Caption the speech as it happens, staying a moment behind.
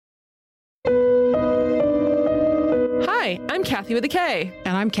Hi, I'm Kathy with a K.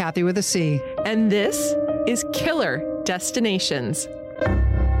 And I'm Kathy with a C. And this is Killer Destinations.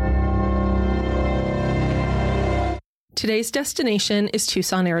 Today's destination is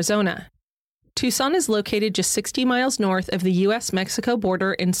Tucson, Arizona. Tucson is located just 60 miles north of the U.S.-Mexico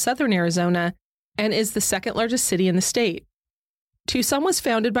border in southern Arizona and is the second largest city in the state. Tucson was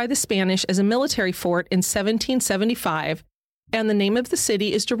founded by the Spanish as a military fort in 1775, and the name of the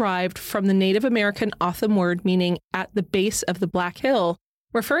city is derived from the Native American Otham word meaning at the base of the Black Hill,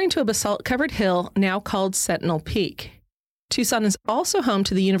 referring to a basalt-covered hill now called Sentinel Peak. Tucson is also home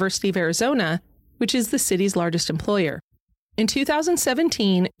to the University of Arizona, which is the city's largest employer. In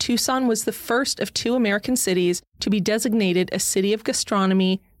 2017, Tucson was the first of 2 American cities to be designated a City of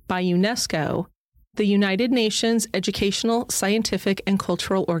Gastronomy by UNESCO, the United Nations Educational, Scientific, and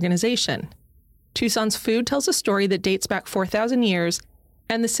Cultural Organization. Tucson's food tells a story that dates back 4,000 years,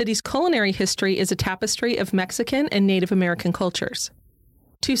 and the city's culinary history is a tapestry of Mexican and Native American cultures.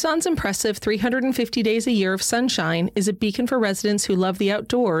 Tucson's impressive 350 days a year of sunshine is a beacon for residents who love the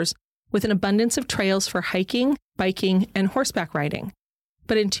outdoors, with an abundance of trails for hiking, biking, and horseback riding.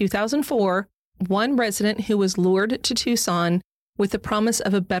 But in 2004, one resident who was lured to Tucson with the promise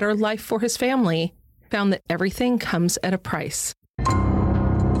of a better life for his family found that everything comes at a price.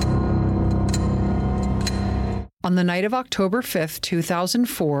 On the night of October 5th,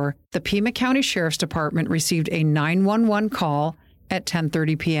 2004, the Pima County Sheriff's Department received a 911 call at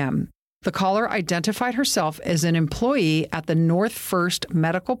 10:30 p.m. The caller identified herself as an employee at the North First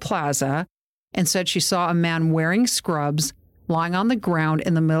Medical Plaza and said she saw a man wearing scrubs lying on the ground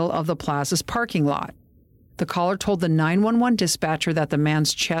in the middle of the plaza's parking lot. The caller told the 911 dispatcher that the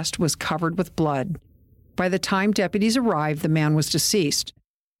man's chest was covered with blood. By the time deputies arrived, the man was deceased.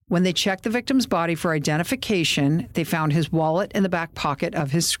 When they checked the victim's body for identification, they found his wallet in the back pocket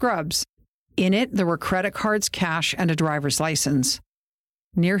of his scrubs. In it, there were credit cards, cash, and a driver's license.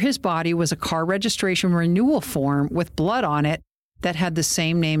 Near his body was a car registration renewal form with blood on it that had the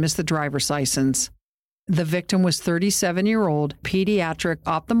same name as the driver's license. The victim was 37-year-old pediatric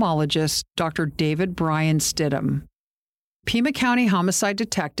ophthalmologist Dr. David Brian Stidham. Pima County homicide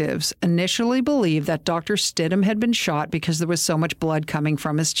detectives initially believed that Dr. Stidham had been shot because there was so much blood coming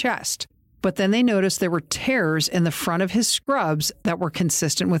from his chest. But then they noticed there were tears in the front of his scrubs that were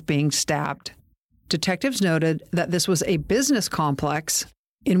consistent with being stabbed. Detectives noted that this was a business complex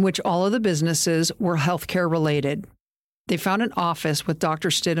in which all of the businesses were healthcare related. They found an office with Dr.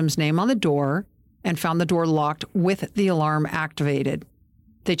 Stidham's name on the door and found the door locked with the alarm activated.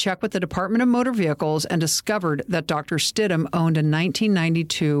 They checked with the Department of Motor Vehicles and discovered that Dr. Stidham owned a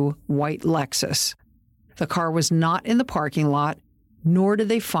 1992 white Lexus. The car was not in the parking lot, nor did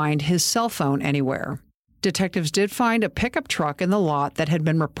they find his cell phone anywhere. Detectives did find a pickup truck in the lot that had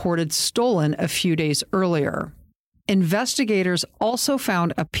been reported stolen a few days earlier. Investigators also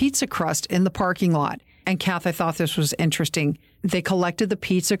found a pizza crust in the parking lot. And Kath, I thought this was interesting. They collected the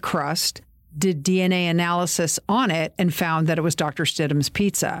pizza crust, did DNA analysis on it, and found that it was Dr. Stidham's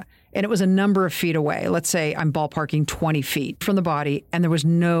pizza. And it was a number of feet away. Let's say I'm ballparking 20 feet from the body, and there was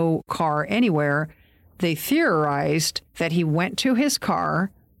no car anywhere. They theorized that he went to his car,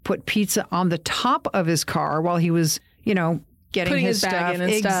 put pizza on the top of his car while he was, getting putting his bag in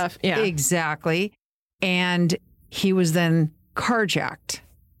and stuff. Yeah. Exactly. And he was then carjacked.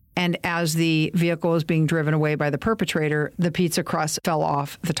 And as the vehicle was being driven away by the perpetrator, the pizza crust fell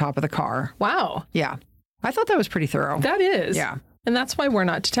off the top of the car. Wow. Yeah. I thought that was pretty thorough. That is. Yeah. And that's why we're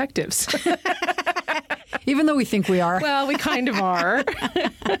not detectives. Even though we think we are. Well, we kind of are.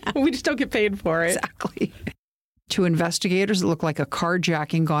 We just don't get paid for it. Exactly. To investigators, it looked like a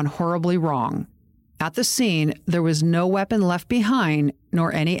carjacking gone horribly wrong. At the scene, there was no weapon left behind,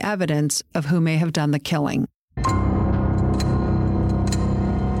 nor any evidence of who may have done the killing.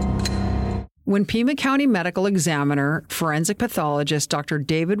 When Pima County Medical Examiner, forensic pathologist Dr.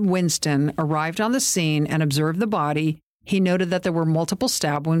 David Winston arrived on the scene and observed the body, he noted that there were multiple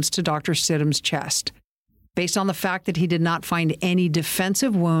stab wounds to Dr. Stidham's chest. Based on the fact that he did not find any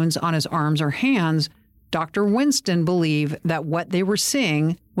defensive wounds on his arms or hands, Dr. Winston believed that what they were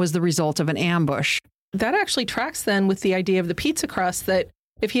seeing was the result of an ambush. That actually tracks then with the idea of the pizza crust, that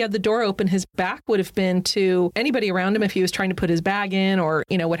if he had the door open, his back would have been to anybody around him if he was trying to put his bag in or,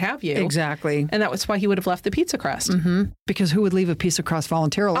 what have you. Exactly. And that was why he would have left the pizza crust. Mm-hmm. Because who would leave a pizza crust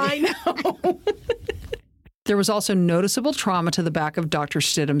voluntarily? I know. There was also noticeable trauma to the back of Dr.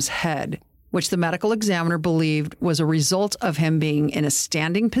 Stidham's head, which the medical examiner believed was a result of him being in a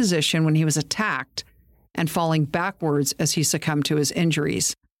standing position when he was attacked and falling backwards as he succumbed to his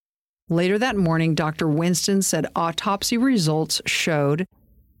injuries. Later that morning, Dr. Winston said autopsy results showed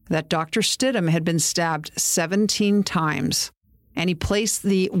that Dr. Stidham had been stabbed 17 times, and he placed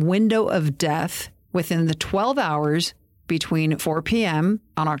the window of death within the 12 hours between 4 p.m.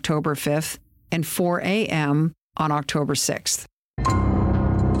 on October 5th and 4 a.m. on October 6th.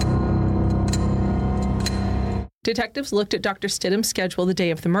 Detectives looked at Dr. Stidham's schedule the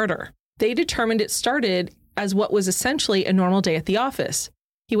day of the murder. They determined it started as what was essentially a normal day at the office.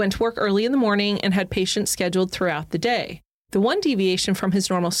 He went to work early in the morning and had patients scheduled throughout the day. The one deviation from his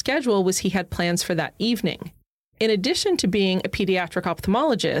normal schedule was he had plans for that evening. In addition to being a pediatric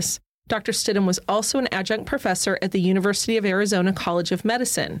ophthalmologist, Dr. Stidham was also an adjunct professor at the University of Arizona College of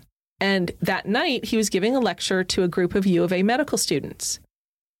Medicine. And that night, he was giving a lecture to a group of U of A medical students.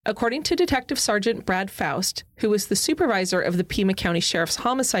 According to Detective Sergeant Brad Faust, who was the supervisor of the Pima County Sheriff's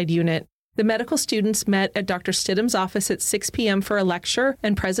Homicide Unit, the medical students met at Dr. Stidham's office at 6 p.m. for a lecture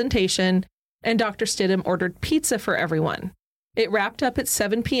and presentation, and Dr. Stidham ordered pizza for everyone. It wrapped up at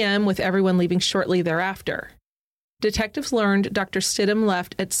 7 p.m. with everyone leaving shortly thereafter. Detectives learned Dr. Stidham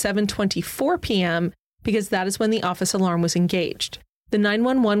left at 7:24 p.m. because that is when the office alarm was engaged. The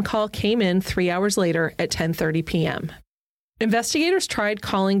 911 call came in 3 hours later at 10:30 p.m. Investigators tried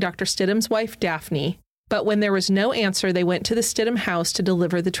calling Dr. Stidham's wife, Daphne, but when there was no answer, they went to the Stidham house to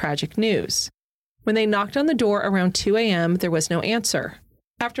deliver the tragic news. When they knocked on the door around 2 a.m., there was no answer.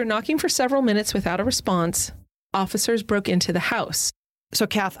 After knocking for several minutes without a response, officers broke into the house. So,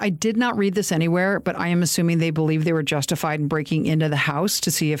 Kath, I did not read this anywhere, but I am assuming they believe they were justified in breaking into the house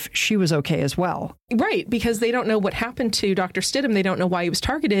to see if she was okay as well. Right, because they don't know what happened to Dr. Stidham. They don't know why he was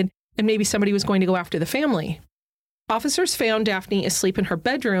targeted, and maybe somebody was going to go after the family. Officers found Daphne asleep in her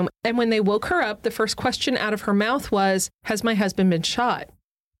bedroom, and when they woke her up, the first question out of her mouth was, "Has my husband been shot?"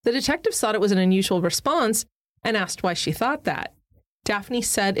 The detectives thought it was an unusual response and asked why she thought that. Daphne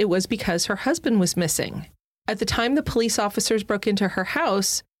said it was because her husband was missing. At the time the police officers broke into her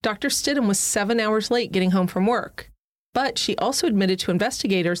house, Dr. Stidham was 7 hours late getting home from work. But she also admitted to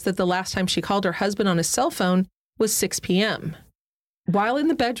investigators that the last time she called her husband on his cell phone was 6 p.m. While in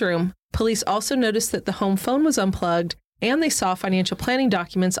the bedroom, police also noticed that the home phone was unplugged, and they saw financial planning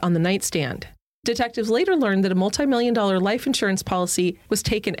documents on the nightstand. Detectives later learned that a multi-million-dollar life insurance policy was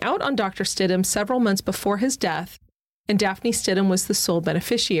taken out on Dr. Stidham several months before his death, and Daphne Stidham was the sole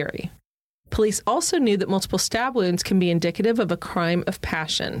beneficiary. Police also knew that multiple stab wounds can be indicative of a crime of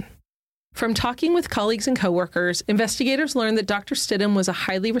passion. From talking with colleagues and coworkers, investigators learned that Dr. Stidham was a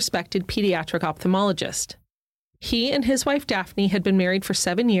highly respected pediatric ophthalmologist. He and his wife Daphne had been married for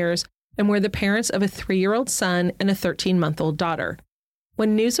 7 years and were the parents of a 3-year-old son and a 13-month-old daughter.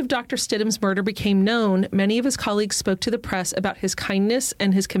 When news of Dr. Stidham's murder became known, many of his colleagues spoke to the press about his kindness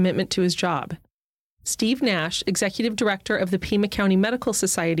and his commitment to his job. Steve Nash, executive director of the Pima County Medical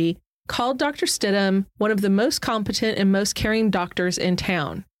Society, called Dr. Stidham one of the most competent and most caring doctors in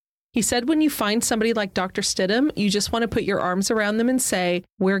town. He said when you find somebody like Dr. Stidham, you just want to put your arms around them and say,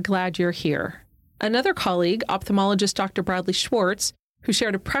 "We're glad you're here." Another colleague, ophthalmologist Dr. Bradley Schwartz, who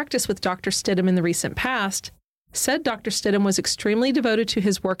shared a practice with Dr. Stidham in the recent past, said Dr. Stidham was extremely devoted to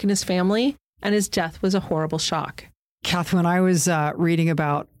his work and his family, and his death was a horrible shock. Kath, when I was reading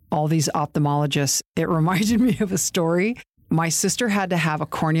about all these ophthalmologists, it reminded me of a story. My sister had to have a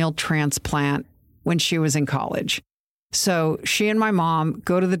corneal transplant when she was in college. So she and my mom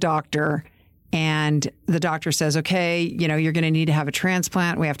go to the doctor, and the doctor says, "Okay, you're going to need to have a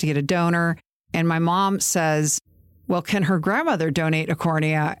transplant. We have to get a donor." And my mom says, "Well, can her grandmother donate a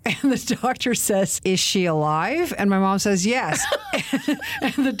cornea?" And the doctor says, "Is she alive?" And my mom says, "Yes."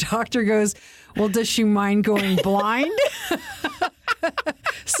 And the doctor goes, "Well, does she mind going blind?"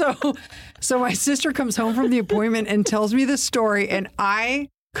 So my sister comes home from the appointment and tells me this story, and I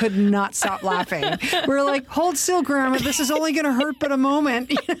could not stop laughing. We're like, "Hold still, Grandma. This is only going to hurt but a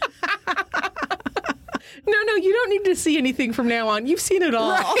moment." No, you don't need to see anything from now on. You've seen it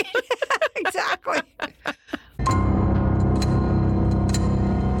all. Right. Exactly.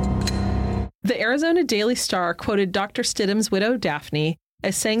 The Arizona Daily Star quoted Dr. Stidham's widow, Daphne,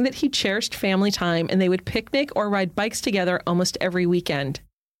 as saying that he cherished family time and they would picnic or ride bikes together almost every weekend.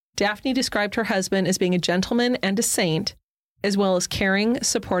 Daphne described her husband as being a gentleman and a saint, as well as caring,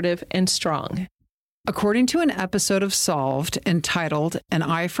 supportive, and strong. According to an episode of Solved entitled An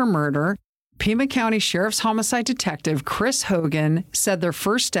Eye for Murder, Pima County Sheriff's Homicide Detective Chris Hogan said their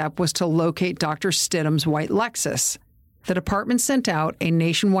first step was to locate Dr. Stidham's white Lexus. The department sent out a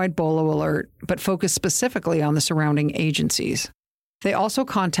nationwide BOLO alert, but focused specifically on the surrounding agencies. They also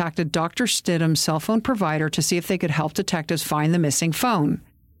contacted Dr. Stidham's cell phone provider to see if they could help detectives find the missing phone.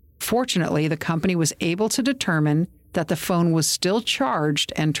 Fortunately, the company was able to determine that the phone was still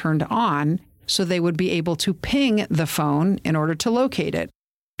charged and turned on, so they would be able to ping the phone in order to locate it.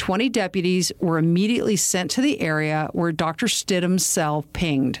 20 deputies were immediately sent to the area where Dr. Stidham's cell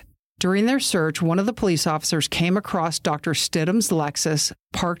pinged. During their search, one of the police officers came across Dr. Stidham's Lexus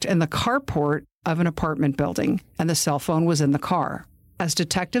parked in the carport of an apartment building, and the cell phone was in the car. As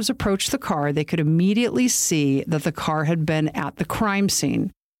detectives approached the car, they could immediately see that the car had been at the crime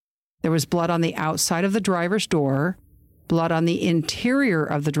scene. There was blood on the outside of the driver's door, blood on the interior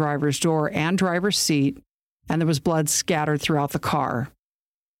of the driver's door and driver's seat, and there was blood scattered throughout the car.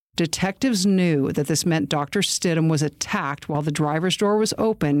 Detectives knew that this meant Dr. Stidham was attacked while the driver's door was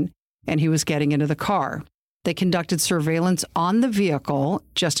open and he was getting into the car. They conducted surveillance on the vehicle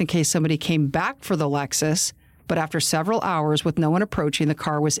just in case somebody came back for the Lexus, but after several hours with no one approaching, the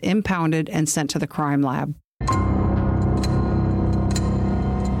car was impounded and sent to the crime lab.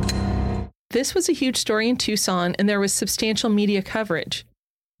 This was a huge story in Tucson, and there was substantial media coverage.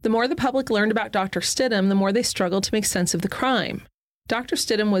 The more the public learned about Dr. Stidham, the more they struggled to make sense of the crime. Dr.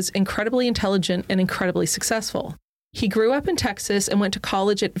 Stidham was incredibly intelligent and incredibly successful. He grew up in Texas and went to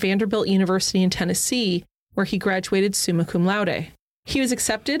college at Vanderbilt University in Tennessee, where he graduated summa cum laude. He was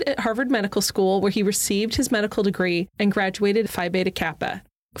accepted at Harvard Medical School, where he received his medical degree and graduated Phi Beta Kappa.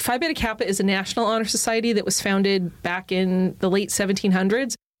 Phi Beta Kappa is a national honor society that was founded back in the late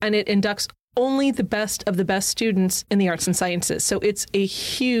 1700s, and it inducts only the best of the best students in the arts and sciences. So it's a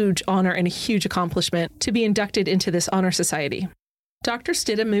huge honor and a huge accomplishment to be inducted into this honor society. Dr.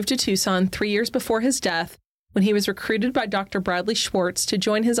 Stidham moved to Tucson 3 years before his death when he was recruited by Dr. Bradley Schwartz to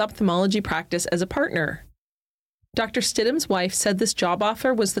join his ophthalmology practice as a partner. Dr. Stidham's wife said this job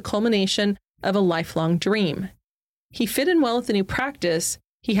offer was the culmination of a lifelong dream. He fit in well with the new practice,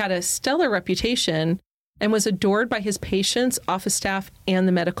 he had a stellar reputation, and was adored by his patients, office staff, and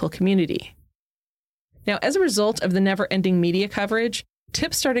the medical community. Now, as a result of the never-ending media coverage,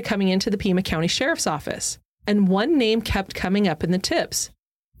 tips started coming into the Pima County Sheriff's Office, and one name kept coming up in the tips: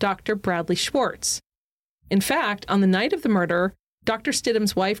 Dr. Bradley Schwartz. In fact, on the night of the murder, Dr.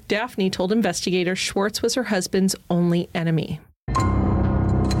 Stidham's wife, Daphne, told investigators Schwartz was her husband's only enemy.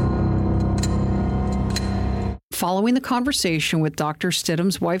 Following the conversation with Dr.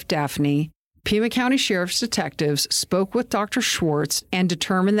 Stidham's wife, Daphne, Pima County Sheriff's detectives spoke with Dr. Schwartz and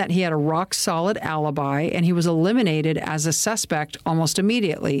determined that he had a rock-solid alibi and he was eliminated as a suspect almost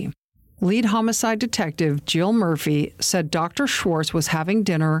immediately. Lead homicide detective Jill Murphy said Dr. Schwartz was having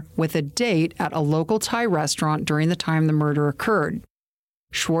dinner with a date at a local Thai restaurant during the time the murder occurred.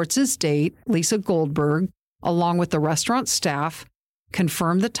 Schwartz's date, Lisa Goldberg, along with the restaurant staff,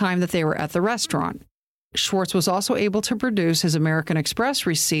 confirmed the time that they were at the restaurant. Schwartz was also able to produce his American Express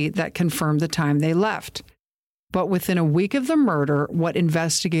receipt that confirmed the time they left. But within a week of the murder, what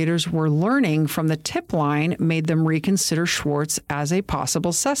investigators were learning from the tip line made them reconsider Schwartz as a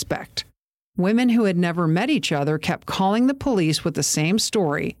possible suspect. Women who had never met each other kept calling the police with the same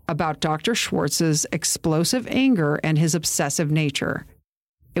story about Dr. Schwartz's explosive anger and his obsessive nature.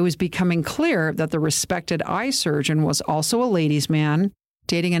 It was becoming clear that the respected eye surgeon was also a ladies' man,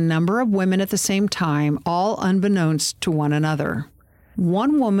 dating a number of women at the same time, all unbeknownst to one another.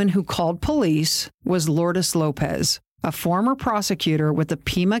 One woman who called police was Lourdes Lopez, a former prosecutor with the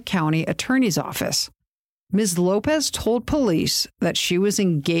Pima County Attorney's Office. Ms. Lopez told police that she was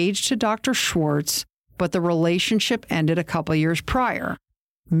engaged to Dr. Schwartz, but the relationship ended a couple years prior.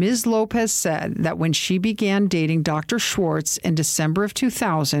 Ms. Lopez said that when she began dating Dr. Schwartz in December of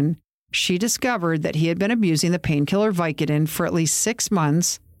 2000, she discovered that he had been abusing the painkiller Vicodin for at least 6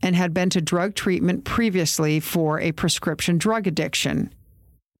 months and had been to drug treatment previously for a prescription drug addiction.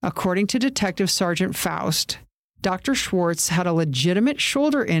 According to Detective Sergeant Faust, Dr. Schwartz had a legitimate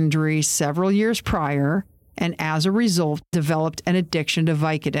shoulder injury several years prior and as a result developed an addiction to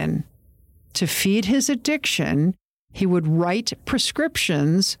Vicodin. To feed his addiction, he would write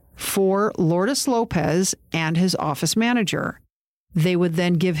prescriptions for Lourdes Lopez and his office manager. They would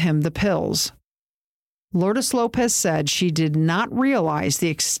then give him the pills. Lourdes Lopez said she did not realize the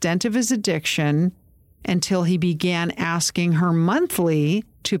extent of his addiction until he began asking her monthly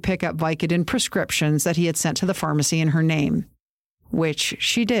to pick up Vicodin prescriptions that he had sent to the pharmacy in her name, which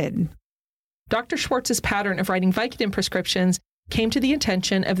she did. Dr. Schwartz's pattern of writing Vicodin prescriptions came to the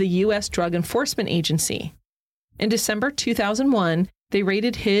attention of the U.S. Drug Enforcement Agency. In December 2001, they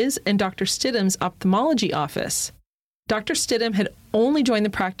raided his and Dr. Stidham's ophthalmology office. Dr. Stidham had only joined the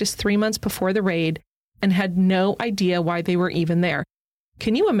practice 3 months before the raid and had no idea why they were even there.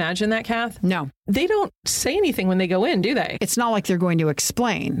 Can you imagine that, Kath? No. They don't say anything when they go in, do they? It's not like they're going to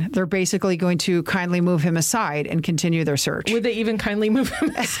explain. They're basically going to kindly move him aside and continue their search. Would they even kindly move him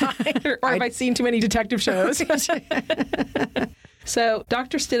aside? Or have I seen too many detective shows? So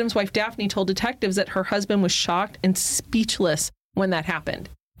Dr. Stidham's wife, Daphne, told detectives that her husband was shocked and speechless when that happened.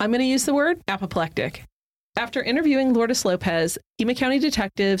 I'm going to use the word apoplectic. After interviewing Lourdes Lopez, Pima County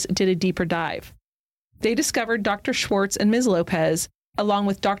detectives did a deeper dive. They discovered Dr. Schwartz and Ms. Lopez, along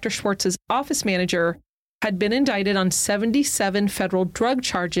with Dr. Schwartz's office manager, had been indicted on 77 federal drug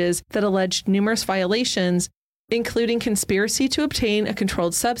charges that alleged numerous violations, including conspiracy to obtain a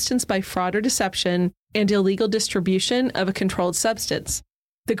controlled substance by fraud or deception and illegal distribution of a controlled substance.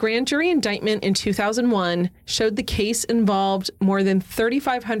 The grand jury indictment in 2001 showed the case involved more than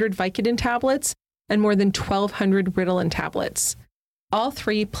 3,500 Vicodin tablets and more than 1,200 Ritalin tablets. All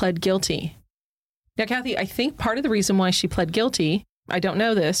three pled guilty. Now, Kathy, I think part of the reason why she pled guilty, I don't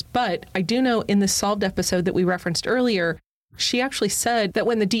know this, but I do know in the Solved episode that we referenced earlier, she actually said that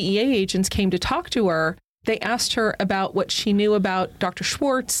when the DEA agents came to talk to her, they asked her about what she knew about Dr.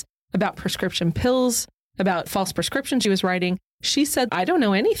 Schwartz, about prescription pills, about false prescriptions she was writing. She said, I don't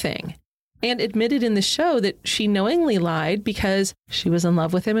know anything, and admitted in the show that she knowingly lied because she was in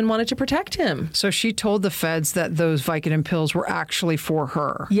love with him and wanted to protect him. So she told the feds that those Vicodin pills were actually for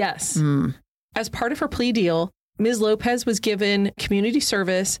her. Yes. As part of her plea deal, Ms. Lopez was given community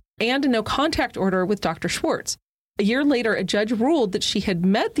service and a no-contact order with Dr. Schwartz. A year later, a judge ruled that she had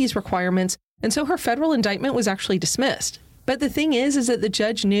met these requirements, and so her federal indictment was actually dismissed. But the thing is that the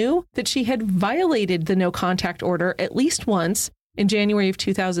judge knew that she had violated the no-contact order at least once in January of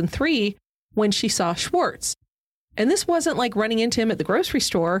 2003 when she saw Schwartz. And this wasn't like running into him at the grocery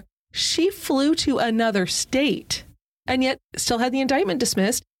store. She flew to another state and yet still had the indictment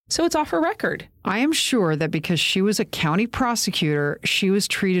dismissed, so it's off her record. I am sure that because she was a county prosecutor, she was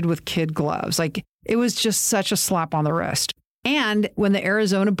treated with kid gloves. Like, it was just such a slap on the wrist. And when the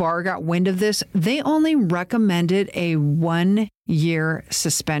Arizona bar got wind of this, they only recommended a 1-year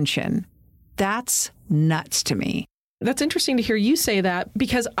suspension. That's nuts to me. That's interesting to hear you say that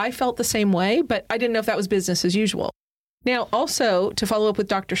because I felt the same way, but I didn't know if that was business as usual. Now, also, to follow up with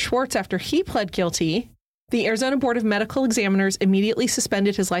Dr. Schwartz after he pled guilty, the Arizona Board of Medical Examiners immediately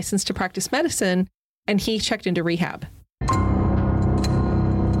suspended his license to practice medicine, and he checked into rehab.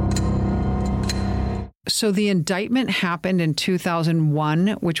 So the indictment happened in 2001,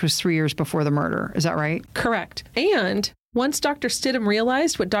 which was 3 years before the murder. Is that right? Correct. And once Dr. Stidham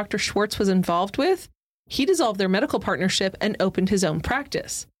realized what Dr. Schwartz was involved with, he dissolved their medical partnership and opened his own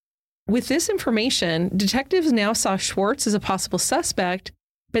practice. With this information, detectives now saw Schwartz as a possible suspect,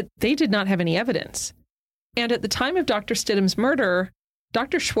 but they did not have any evidence. And at the time of Dr. Stidham's murder,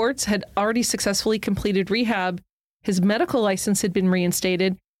 Dr. Schwartz had already successfully completed rehab, his medical license had been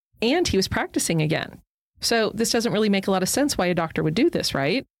reinstated, and he was practicing again. So this doesn't really make a lot of sense why a doctor would do this,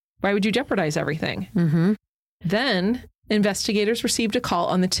 right? Why would you jeopardize everything? Mm-hmm. Then investigators received a call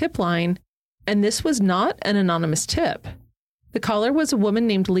on the tip line, and this was not an anonymous tip. The caller was a woman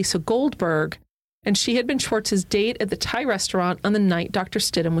named Lisa Goldberg, and she had been Schwartz's date at the Thai restaurant on the night Dr.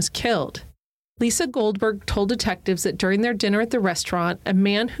 Stidham was killed. Lisa Goldberg told detectives that during their dinner at the restaurant, a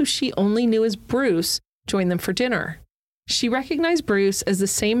man who she only knew as Bruce joined them for dinner. She recognized Bruce as the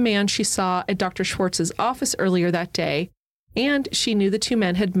same man she saw at Dr. Schwartz's office earlier that day, and she knew the two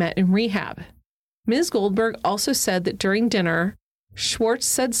men had met in rehab. Ms. Goldberg also said that during dinner, Schwartz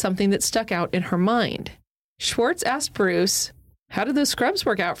said something that stuck out in her mind. Schwartz asked Bruce, "How did those scrubs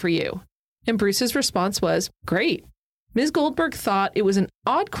work out for you?" And Bruce's response was, "Great." Ms. Goldberg thought it was an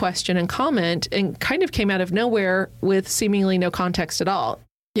odd question and comment and kind of came out of nowhere with seemingly no context at all.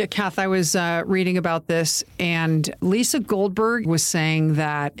 Yeah, Kath, I was reading about this, and Lisa Goldberg was saying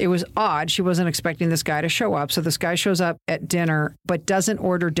that it was odd. She wasn't expecting this guy to show up. So this guy shows up at dinner, but doesn't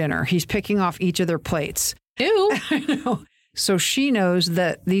order dinner. He's picking off each of their plates. Ew. I know. So she knows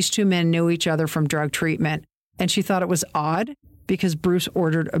that these two men knew each other from drug treatment, and she thought it was odd because Bruce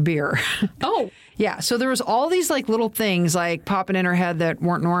ordered a beer. Oh. Yeah, so there was all these like little things like popping in her head that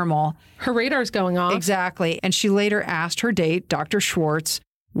weren't normal. Her radar's going off. Exactly. And she later asked her date, Dr. Schwartz,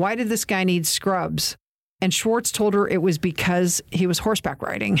 why did this guy need scrubs? And Schwartz told her it was because he was horseback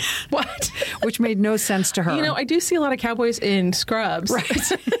riding. What? Which made no sense to her. You know, I do see a lot of cowboys in scrubs.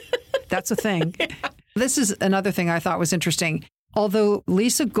 Right. That's a thing. Yeah. This is another thing I thought was interesting. Although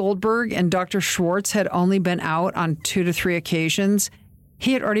Lisa Goldberg and Dr. Schwartz had only been out on 2 to 3 occasions,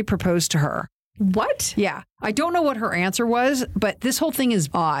 he had already proposed to her. What? Yeah. I don't know what her answer was, but this whole thing is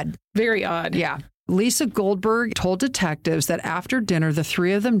odd. Very odd. Yeah. Lisa Goldberg told detectives that after dinner, the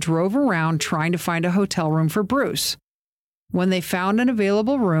three of them drove around trying to find a hotel room for Bruce. When they found an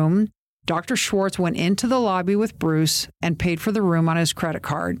available room, Dr. Schwartz went into the lobby with Bruce and paid for the room on his credit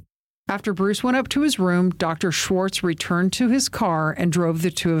card. After Bruce went up to his room, Dr. Schwartz returned to his car and drove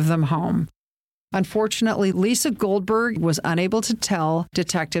the two of them home. Unfortunately, Lisa Goldberg was unable to tell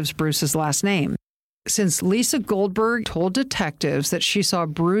detectives Bruce's last name. Since Lisa Goldberg told detectives that she saw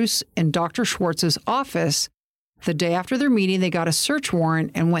Bruce in Dr. Schwartz's office, the day after their meeting, they got a search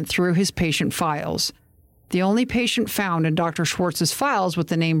warrant and went through his patient files. The only patient found in Dr. Schwartz's files with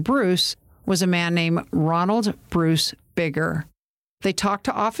the name Bruce was a man named Ronald Bruce Bigger. They talked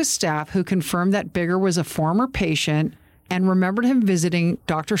to office staff who confirmed that Bigger was a former patient and remembered him visiting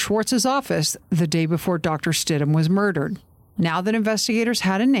Dr. Schwartz's office the day before Dr. Stidham was murdered. Now that investigators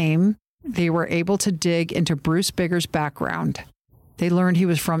had a name, they were able to dig into Bruce Bigger's background. They learned he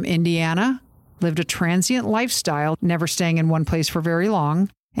was from Indiana, lived a transient lifestyle, never staying in one place for very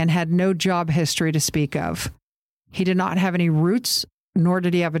long, and had no job history to speak of. He did not have any roots, nor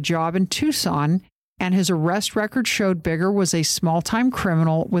did he have a job in Tucson, and his arrest record showed Bigger was a small-time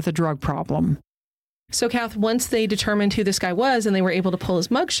criminal with a drug problem. So, Kath, once they determined who this guy was and they were able to pull his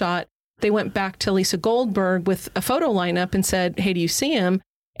mugshot, they went back to Lisa Goldberg with a photo lineup and said, "Hey, do you see him?"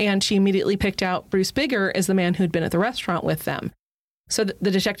 And she immediately picked out Bruce Bigger as the man who'd been at the restaurant with them. So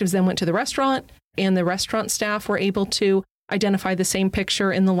the detectives then went to the restaurant, and the restaurant staff were able to identify the same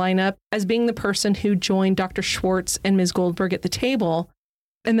picture in the lineup as being the person who joined Dr. Schwartz and Ms. Goldberg at the table.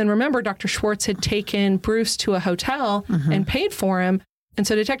 And then remember, Dr. Schwartz had taken Bruce to a hotel and paid for him. And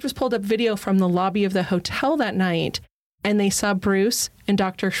so detectives pulled up video from the lobby of the hotel that night, and they saw Bruce and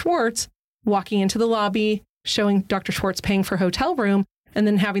Dr. Schwartz walking into the lobby, showing Dr. Schwartz paying for a hotel room, and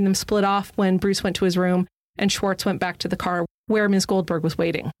then having them split off when Bruce went to his room and Schwartz went back to the car where Ms. Goldberg was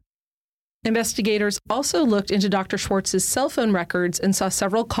waiting. Investigators also looked into Dr. Schwartz's cell phone records and saw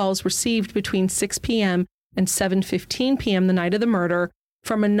several calls received between 6 p.m. and 7:15 p.m. the night of the murder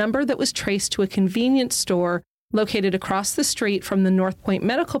from a number that was traced to a convenience store located across the street from the North Point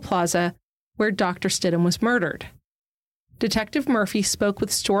Medical Plaza where Dr. Stidham was murdered. Detective Murphy spoke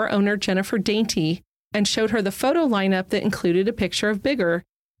with store owner Jennifer Dainty and showed her the photo lineup that included a picture of Bigger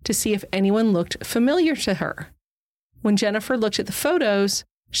to see if anyone looked familiar to her. When Jennifer looked at the photos,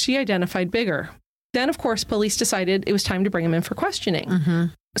 she identified Bigger. Then, of course, police decided it was time to bring him in for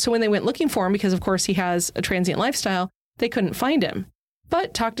questioning. So when they went looking for him, because, of course, he has a transient lifestyle, they couldn't find him.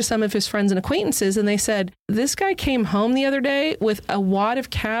 But talked to some of his friends and acquaintances, and they said, this guy came home the other day with a wad of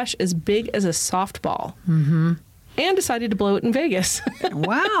cash as big as a softball. And decided to blow it in Vegas.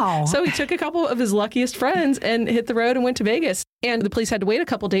 Wow. So he took a couple of his luckiest friends and hit the road and went to Vegas. And the police had to wait a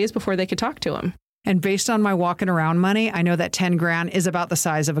couple days before they could talk to him. And based on my walking around money, I know that 10 grand is about the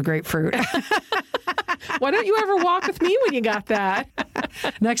size of a grapefruit. Why don't you ever walk with me when you got that?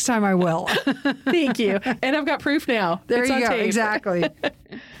 Next time I will. Thank you. And I've got proof now. There it's you on go. tape. Exactly.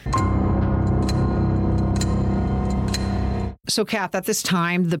 So, Kath, at this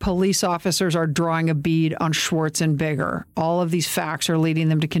time, the police officers are drawing a bead on Schwartz and Bigger. All of these facts are leading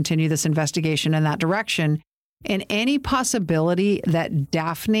them to continue this investigation in that direction. And any possibility that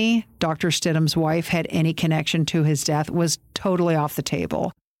Daphne, Dr. Stidham's wife, had any connection to his death was totally off the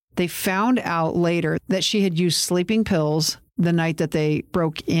table. They found out later that she had used sleeping pills the night that they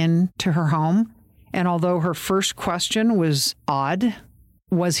broke into her home. And although her first question was odd,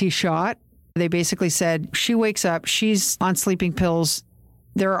 was he shot? They basically said, she wakes up, she's on sleeping pills.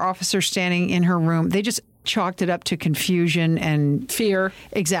 There are officers standing in her room. They just chalked it up to confusion and fear.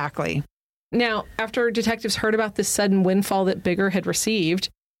 Exactly. Now, after detectives heard about this sudden windfall that Bigger had received,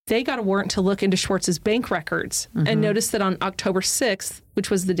 they got a warrant to look into Schwartz's bank records and noticed that on October 6th, which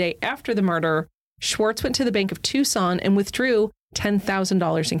was the day after the murder, Schwartz went to the Bank of Tucson and withdrew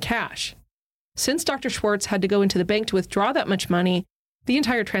 $10,000 in cash. Since Dr. Schwartz had to go into the bank to withdraw that much money, the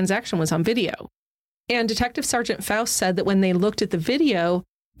entire transaction was on video. And Detective Sergeant Faust said that when they looked at the video,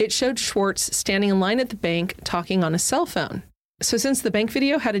 it showed Schwartz standing in line at the bank talking on a cell phone. So since the bank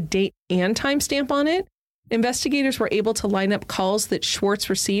video had a date and timestamp on it, investigators were able to line up calls that Schwartz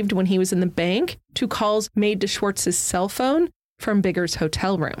received when he was in the bank to calls made to Schwartz's cell phone from Bigger's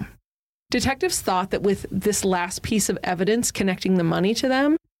hotel room. Detectives thought that with this last piece of evidence connecting the money to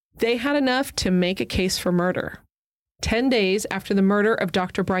them, they had enough to make a case for murder. 10 days after the murder of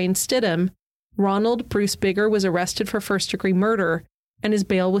Dr. Brian Stidham, Ronald Bruce Bigger was arrested for first-degree murder, and his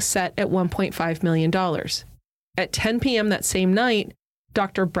bail was set at $1.5 million. At 10 p.m. that same night,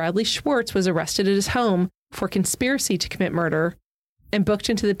 Dr. Bradley Schwartz was arrested at his home for conspiracy to commit murder and booked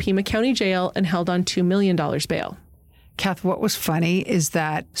into the Pima County Jail and held on $2 million bail. Kath, what was funny is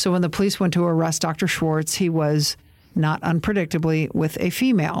that, so when the police went to arrest Dr. Schwartz, he was, not unpredictably, with a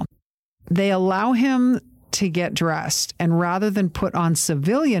female. They allow him to get dressed, and rather than put on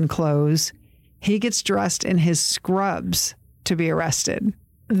civilian clothes, he gets dressed in his scrubs to be arrested.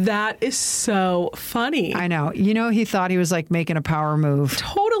 That is so funny. I know. You know, he thought he was like making a power move.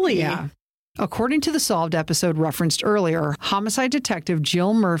 Totally. Yeah. According to the Solved episode referenced earlier, homicide detective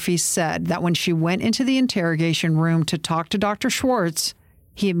Jill Murphy said that when she went into the interrogation room to talk to Dr. Schwartz,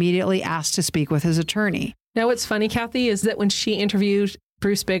 he immediately asked to speak with his attorney. Now, what's funny, Kathy, is that when she interviewed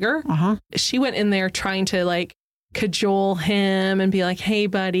Bruce Bigger, she went in there trying to cajole him and be like, hey,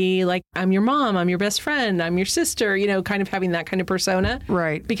 buddy, I'm your mom, I'm your best friend, I'm your sister, kind of having that kind of persona.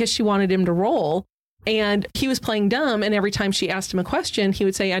 Right. Because she wanted him to roll. And he was playing dumb. And every time she asked him a question, he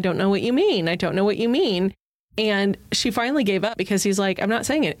would say, I don't know what you mean. I don't know what you mean. And she finally gave up because he's like, I'm not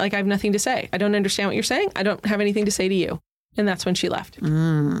saying it. I have nothing to say. I don't understand what you're saying. I don't have anything to say to you. And that's when she left.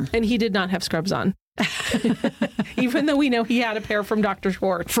 And he did not have scrubs on. Even though we know he had a pair from Dr.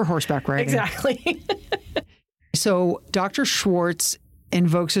 Schwartz. For horseback riding. Exactly. So Dr. Schwartz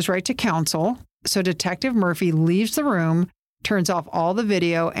invokes his right to counsel. So Detective Murphy leaves the room, turns off all the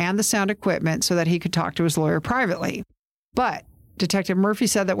video and the sound equipment so that he could talk to his lawyer privately. But Detective Murphy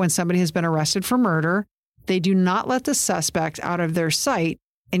said that when somebody has been arrested for murder, they do not let the suspects out of their sight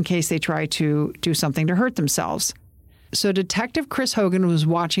in case they try to do something to hurt themselves. So Detective Chris Hogan was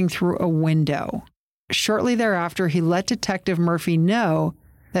watching through a window. Shortly thereafter, he let Detective Murphy know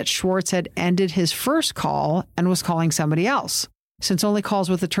that Schwartz had ended his first call and was calling somebody else. Since only calls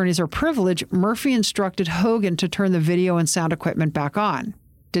with attorneys are privileged, Murphy instructed Hogan to turn the video and sound equipment back on.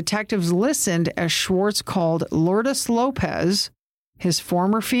 Detectives listened as Schwartz called Lourdes Lopez, his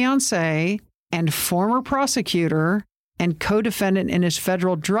former fiancée and former prosecutor and co-defendant in his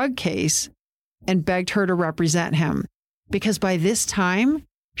federal drug case, and begged her to represent him. Because by this time,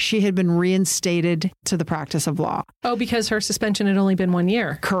 she had been reinstated to the practice of law. Oh, because her suspension had only been 1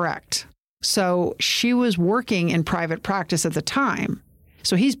 year. Correct. So she was working in private practice at the time.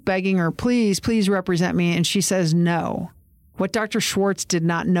 So he's begging her, please, please represent me. And she says no. What Dr. Schwartz did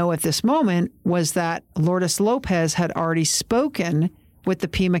not know at this moment was that Lourdes Lopez had already spoken with the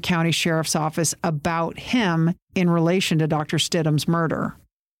Pima County Sheriff's Office about him in relation to Dr. Stidham's murder.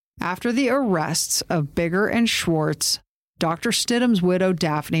 After the arrests of Bigger and Schwartz, Dr. Stidham's widow,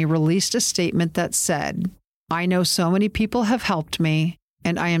 Daphne, released a statement that said, I know so many people have helped me,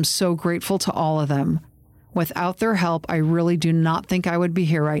 and I am so grateful to all of them. Without their help, I really do not think I would be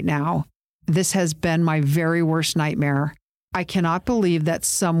here right now. This has been my very worst nightmare. I cannot believe that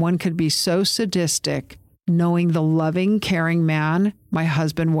someone could be so sadistic, knowing the loving, caring man my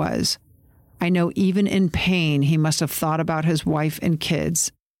husband was. I know even in pain, he must have thought about his wife and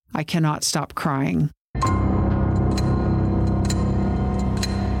kids. I cannot stop crying.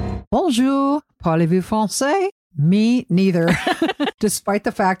 Bonjour, parlez-vous français? Me neither, despite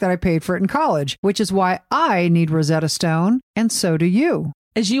the fact that I paid for it in college, which is why I need Rosetta Stone, and so do you.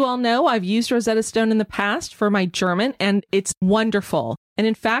 As you all know, I've used Rosetta Stone in the past for my German, and it's wonderful. And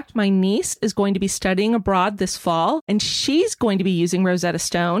in fact, my niece is going to be studying abroad this fall, and she's going to be using Rosetta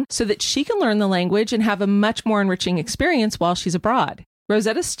Stone so that she can learn the language and have a much more enriching experience while she's abroad.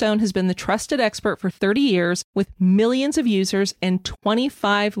 Rosetta Stone has been the trusted expert for 30 years with millions of users and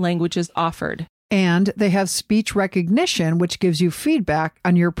 25 languages offered. And they have speech recognition, which gives you feedback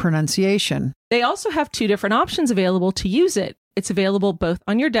on your pronunciation. They also have 2 different options available to use it. It's available both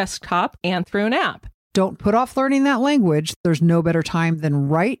on your desktop and through an app. Don't put off learning that language. There's no better time than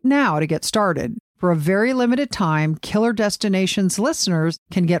right now to get started. For a very limited time, Killer Destinations listeners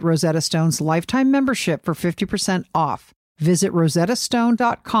can get Rosetta Stone's lifetime membership for 50% off. Visit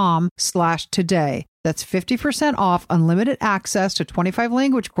rosettastone.com/today. That's 50% off unlimited access to 25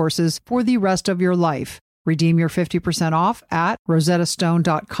 language courses for the rest of your life. Redeem your 50% off at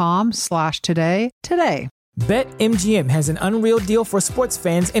rosettastone.com/today today. BetMGM has an unreal deal for sports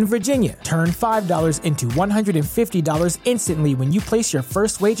fans in Virginia. Turn $5 into $150 instantly when you place your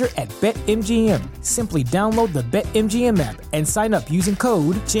first wager at BetMGM. Simply download the BetMGM app and sign up using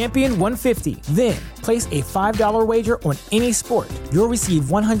code Champion150. Then, place a $5 wager on any sport. You'll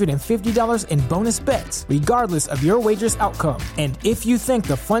receive $150 in bonus bets, regardless of your wager's outcome. And if you think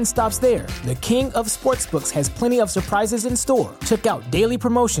the fun stops there, the King of Sportsbooks has plenty of surprises in store. Check out daily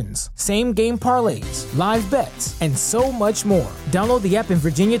promotions, same-game parlays, live bets, and so much more. Download the app in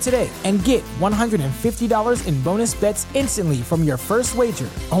Virginia today and get $150 in bonus bets instantly from your first wager.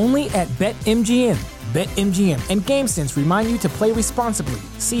 Only at BetMGM. BetMGM and GameSense remind you to play responsibly.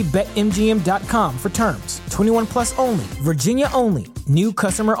 See BetMGM.com for terms. 21 plus only. Virginia only. New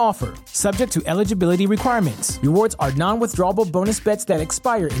customer offer. Subject to eligibility requirements. Rewards are non-withdrawable bonus bets that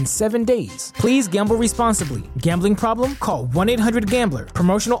expire in 7 days. Please gamble responsibly. Gambling problem? Call 1-800-GAMBLER.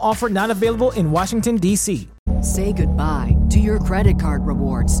 Promotional offer not available in Washington, D.C. Say goodbye to your credit card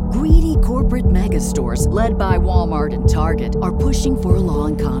rewards. Greedy corporate mega stores, led by Walmart and Target, are pushing for a law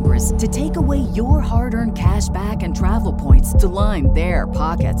in Congress to take away your hard-earned cash back and travel points to line their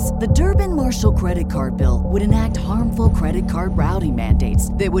pockets. The Durbin-Marshall credit card bill would enact harmful credit card routing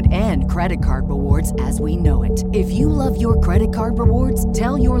mandates that would end credit card rewards as we know it. If you love your credit card rewards,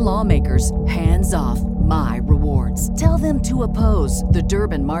 tell your lawmakers, hands off my rewards. Tell them to oppose the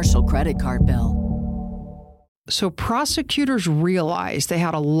Durbin-Marshall credit card bill. So prosecutors realized they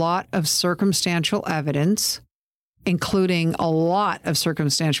had a lot of circumstantial evidence, including a lot of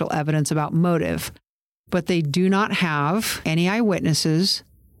circumstantial evidence about motive, but they do not have any eyewitnesses,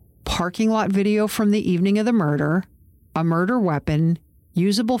 parking lot video from the evening of the murder, a murder weapon,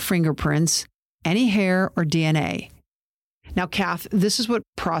 usable fingerprints, any hair or DNA. Now, Kath, this is what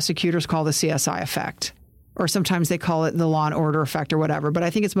prosecutors call the CSI effect, or sometimes they call it the Law and Order effect or whatever, but I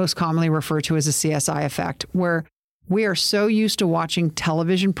think it's most commonly referred to as a CSI effect, where we are so used to watching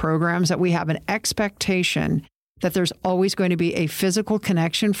television programs that we have an expectation that there's always going to be a physical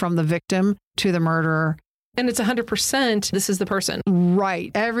connection from the victim to the murderer. And it's 100%, this is the person.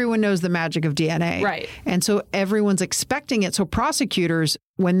 Right. Everyone knows the magic of DNA. Right. And so everyone's expecting it. So prosecutors,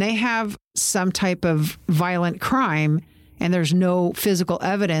 when they have some type of violent crime and there's no physical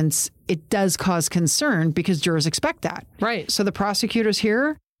evidence, it does cause concern because jurors expect that. Right. So the prosecutors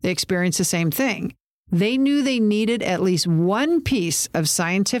here, they experienced the same thing. They knew they needed at least one piece of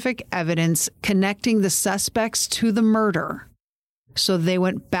scientific evidence connecting the suspects to the murder. So they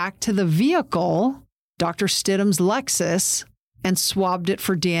went back to the vehicle, Dr. Stidham's Lexus, and swabbed it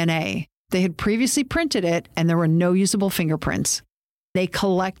for DNA. They had previously printed it, and there were no usable fingerprints. They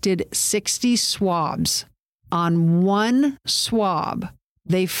collected 60 swabs. On one swab,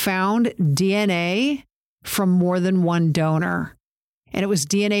 they found DNA from more than one donor. And it was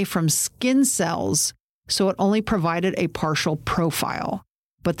DNA from skin cells, so it only provided a partial profile.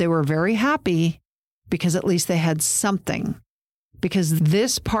 But they were very happy because at least they had something. Because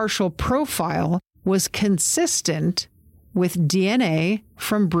this partial profile was consistent with DNA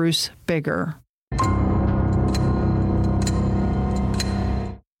from Bruce Bigger.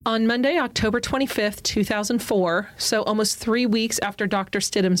 On Monday, October 25th, 2004, so almost 3 weeks after Dr.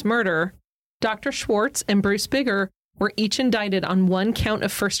 Stidham's murder, Dr. Schwartz and Bruce Bigger were each indicted on 1 count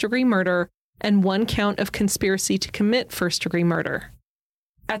of first-degree murder and 1 count of conspiracy to commit first-degree murder.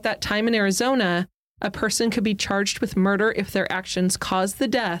 At that time in Arizona, a person could be charged with murder if their actions caused the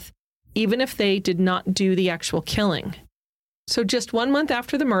death, even if they did not do the actual killing. So just 1 month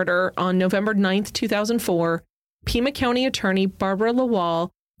after the murder, on November 9th, 2004, Pima County Attorney Barbara Lawal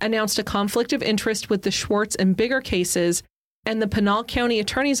announced a conflict of interest with the Schwartz and Bigger cases, and the Pinal County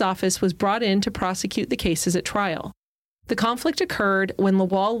Attorney's Office was brought in to prosecute the cases at trial. The conflict occurred when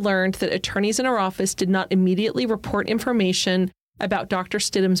Lawal learned that attorneys in her office did not immediately report information about Dr.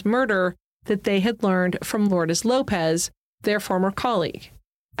 Stidham's murder that they had learned from Lourdes Lopez, their former colleague.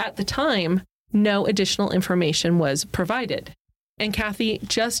 At the time, no additional information was provided. And Kathy,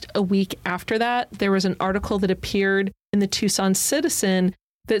 just a week after that, there was an article that appeared in the Tucson Citizen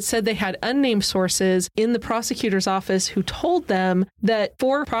that said they had unnamed sources in the prosecutor's office who told them that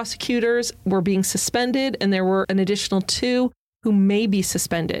 4 prosecutors were being suspended and there were an additional 2 who may be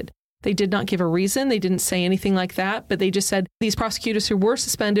suspended. They did not give a reason. They didn't say anything like that, but they just said these prosecutors who were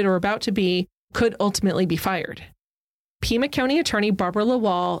suspended or about to be could ultimately be fired. Pima County Attorney Barbara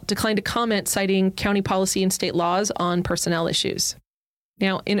Lawal declined to comment, citing county policy and state laws on personnel issues.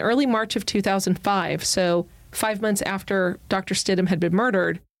 Now, in early March of 2005, so 5 months after Dr. Stidham had been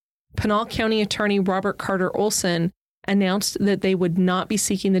murdered, Pinal County Attorney Robert Carter Olson announced that they would not be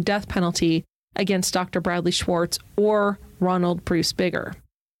seeking the death penalty against Dr. Bradley Schwartz or Ronald Bruce Bigger.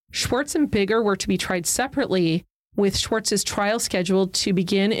 Schwartz and Bigger were to be tried separately, with Schwartz's trial scheduled to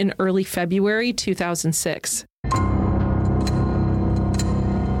begin in early February 2006.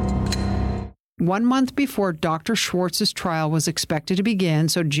 1 month before Dr. Schwartz's trial was expected to begin,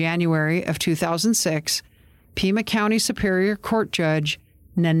 so January of 2006, Pima County Superior Court Judge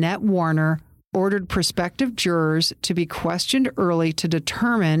Nanette Warner ordered prospective jurors to be questioned early to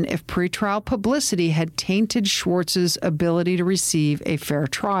determine if pretrial publicity had tainted Schwartz's ability to receive a fair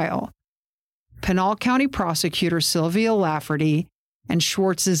trial. Pinal County Prosecutor Sylvia Lafferty and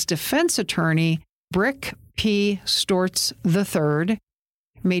Schwartz's defense attorney, Brick P. Stortz III,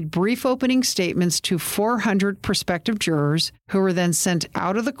 made brief opening statements to 400 prospective jurors who were then sent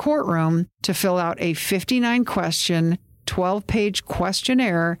out of the courtroom to fill out a 59-question, 12-page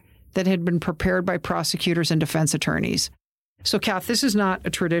questionnaire that had been prepared by prosecutors and defense attorneys. So, Kath, this is not a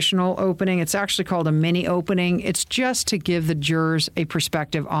traditional opening. It's actually called a mini opening. It's just to give the jurors a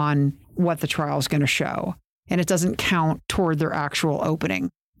perspective on what the trial is going to show. and it doesn't count toward their actual opening.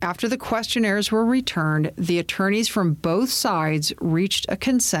 After the questionnaires were returned, the attorneys from both sides reached a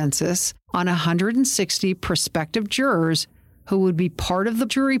consensus on 160 prospective jurors who would be part of the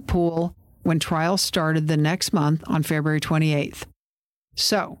jury pool when trial started the next month on February 28th.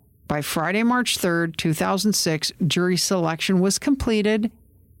 So, by Friday, March 3rd, 2006, jury selection was completed.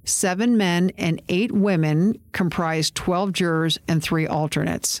 7 men and 8 women comprised 12 jurors and 3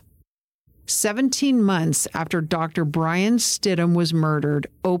 alternates. 17 months after Dr. Brian Stidham was murdered,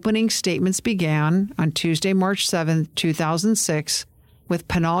 opening statements began on Tuesday, March 7, 2006, with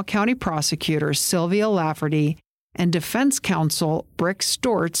Pinal County prosecutor Sylvia Lafferty and defense counsel Brick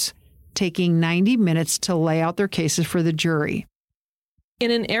Stortz taking 90 minutes to lay out their cases for the jury.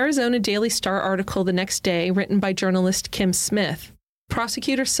 In an Arizona Daily Star article the next day written by journalist Kim Smith,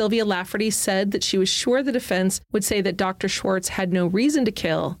 prosecutor Sylvia Lafferty said that she was sure the defense would say that Dr. Schwartz had no reason to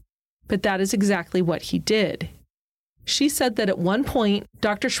kill, but that is exactly what he did. She said that at one point,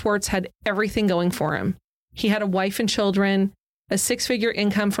 Dr. Schwartz had everything going for him. He had a wife and children, a 6-figure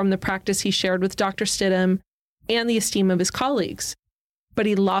income from the practice he shared with Dr. Stidham, and the esteem of his colleagues. But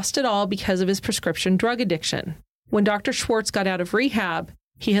he lost it all because of his prescription drug addiction. When Dr. Schwartz got out of rehab,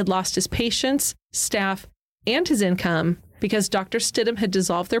 he had lost his patients, staff, and his income because Dr. Stidham had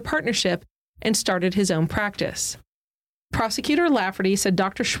dissolved their partnership and started his own practice. Prosecutor Lafferty said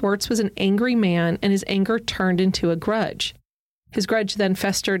Dr. Schwartz was an angry man and his anger turned into a grudge. His grudge then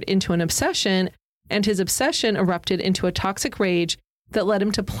festered into an obsession, and his obsession erupted into a toxic rage that led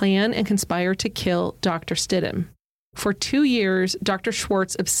him to plan and conspire to kill Dr. Stidham. For 2 years, Dr.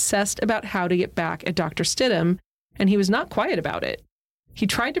 Schwartz obsessed about how to get back at Dr. Stidham, and he was not quiet about it. He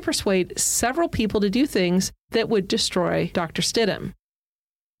tried to persuade several people to do things that would destroy Dr. Stidham.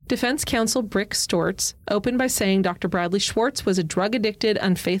 Defense counsel Brick Stortz opened by saying Dr. Bradley Schwartz was a drug-addicted,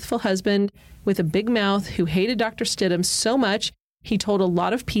 unfaithful husband with a big mouth who hated Dr. Stidham so much he told a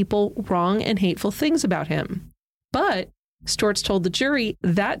lot of people wrong and hateful things about him. But Stortz told the jury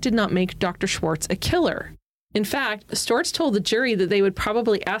that did not make Dr. Schwartz a killer. In fact, Stortz told the jury that they would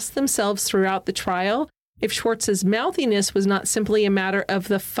probably ask themselves throughout the trial if Schwartz's mouthiness was not simply a matter of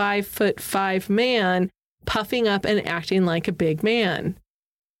the 5'5" man puffing up and acting like a big man.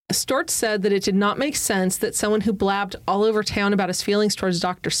 Stortz said that it did not make sense that someone who blabbed all over town about his feelings towards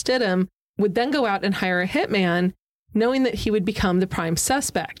Dr. Stidham would then go out and hire a hitman, knowing that he would become the prime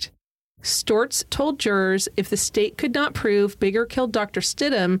suspect. Stortz told jurors if the state could not prove Bigger killed Dr.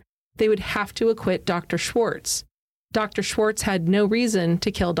 Stidham, they would have to acquit Dr. Schwartz. Dr. Schwartz had no reason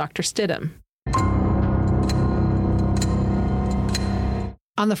to kill Dr. Stidham.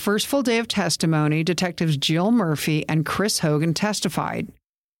 On the first full day of testimony, detectives Jill Murphy and Chris Hogan testified.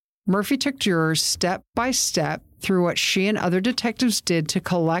 Murphy took jurors step by step through what she and other detectives did to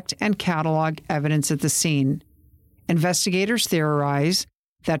collect and catalog evidence at the scene. Investigators theorize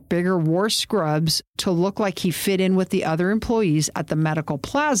that Bigger wore scrubs to look like he fit in with the other employees at the medical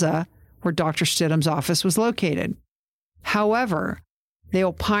plaza where Dr. Stidham's office was located. However, they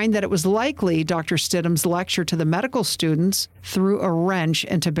opined that it was likely Dr. Stidham's lecture to the medical students threw a wrench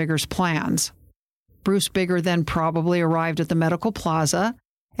into Bigger's plans. Bruce Bigger then probably arrived at the medical plaza,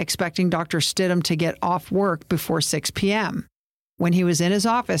 expecting Dr. Stidham to get off work before 6 p.m. When he was in his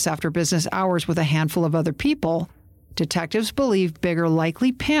office after business hours with a handful of other people, detectives believe Bigger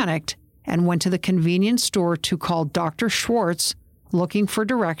likely panicked and went to the convenience store to call Dr. Schwartz, looking for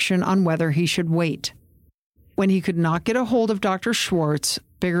direction on whether he should wait. When he could not get a hold of Dr. Schwartz,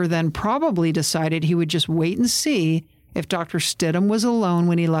 Bigger then probably decided he would just wait and see if Dr. Stidham was alone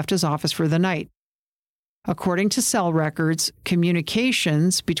when he left his office for the night. According to cell records,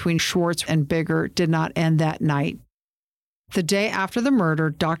 communications between Schwartz and Bigger did not end that night. The day after the murder,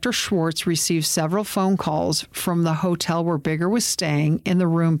 Dr. Schwartz received several phone calls from the hotel where Bigger was staying in the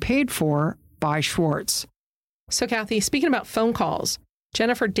room paid for by Schwartz. So, Kathy, speaking about phone calls,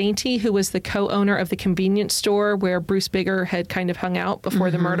 Jennifer Dainty, who was the co-owner of the convenience store where Bruce Bigger had kind of hung out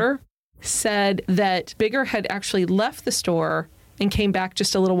before the murder, said that Bigger had actually left the store and came back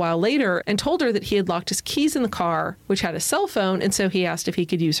just a little while later and told her that he had locked his keys in the car, which had a cell phone, and so he asked if he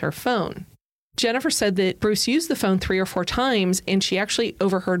could use her phone. Jennifer said that Bruce used the phone 3 or 4 times, and she actually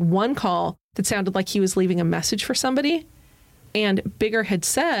overheard one call that sounded like he was leaving a message for somebody. And Bigger had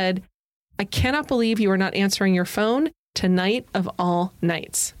said, "I cannot believe you are not answering your phone tonight of all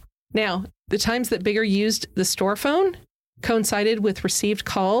nights." Now, the times that Bigger used the store phone coincided with received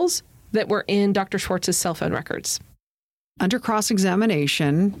calls that were in Dr. Schwartz's cell phone records. Under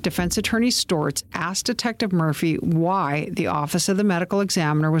cross-examination, defense attorney Stortz asked Detective Murphy why the Office of the Medical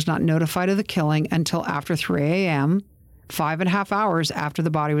Examiner was not notified of the killing until after 3 a.m., 5.5 hours after the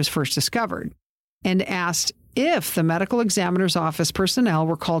body was first discovered. and asked if the medical examiner's office personnel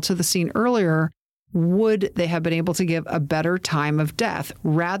were called to the scene earlier, would they have been able to give a better time of death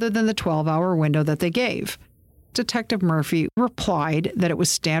rather than the 12-hour window that they gave? Detective Murphy replied that it was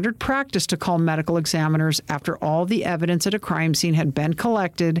standard practice to call medical examiners after all the evidence at a crime scene had been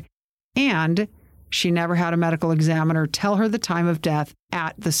collected, and she never had a medical examiner tell her the time of death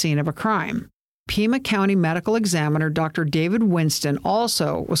at the scene of a crime. Pima County Medical Examiner Dr. David Winston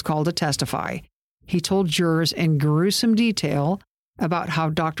also was called to testify. He told jurors in gruesome detail about how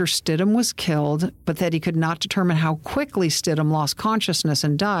Dr. Stidham was killed, but that he could not determine how quickly Stidham lost consciousness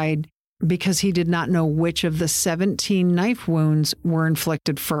and died because he did not know which of the 17 knife wounds were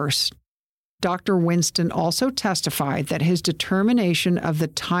inflicted first. Dr. Winston also testified that his determination of the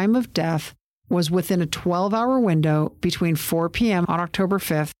time of death was within a 12-hour window between 4 p.m. on October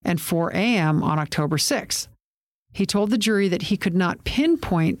 5th and 4 a.m. on October 6th. He told the jury that he could not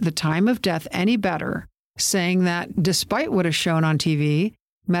pinpoint the time of death any better, saying that despite what is shown on TV,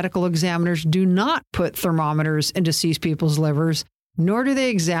 medical examiners do not put thermometers in deceased people's livers, nor do they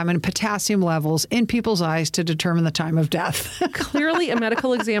examine potassium levels in people's eyes to determine the time of death. Clearly a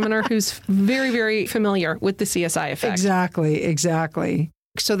medical examiner who's very, very familiar with the CSI effect. Exactly.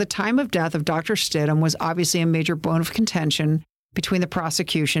 So the time of death of Dr. Stidham was obviously a major bone of contention between the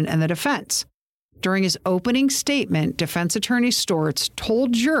prosecution and the defense. During his opening statement, defense attorney Stortz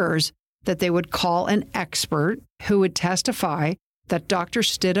told jurors that they would call an expert who would testify that Dr.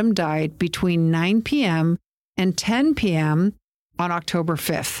 Stidham died between 9 p.m. and 10 p.m. on October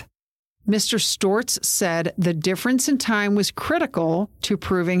 5th. Mr. Stortz said the difference in time was critical to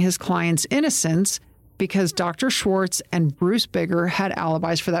proving his client's innocence because Dr. Schwartz and Bruce Bigger had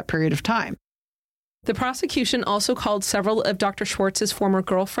alibis for that period of time. The prosecution also called several of Dr. Schwartz's former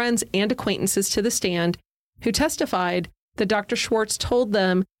girlfriends and acquaintances to the stand who testified that Dr. Schwartz told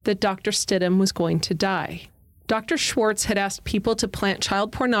them that Dr. Stidham was going to die. Dr. Schwartz had asked people to plant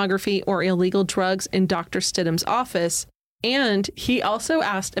child pornography or illegal drugs in Dr. Stidham's office, and he also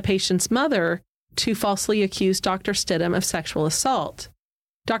asked a patient's mother to falsely accuse Dr. Stidham of sexual assault.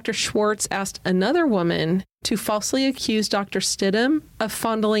 Dr. Schwartz asked another woman to falsely accuse Dr. Stidham of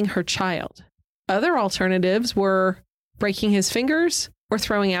fondling her child. Other alternatives were breaking his fingers or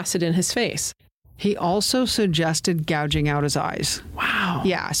throwing acid in his face. He also suggested gouging out his eyes. Wow.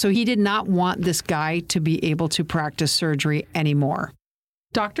 Yeah, so he did not want this guy to be able to practice surgery anymore.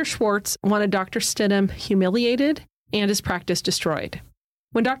 Dr. Schwartz wanted Dr. Stidham humiliated and his practice destroyed.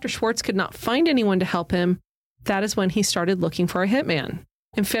 When Dr. Schwartz could not find anyone to help him, that is when he started looking for a hitman.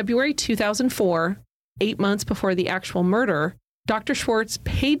 In February 2004, 8 months before the actual murder, Dr. Schwartz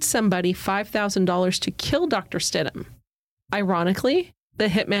paid somebody $5,000 to kill Dr. Stidham. Ironically, the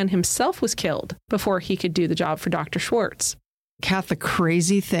hitman himself was killed before he could do the job for Dr. Schwartz. Kath, the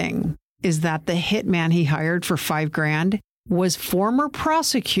crazy thing is that the hitman he hired for $5,000 was former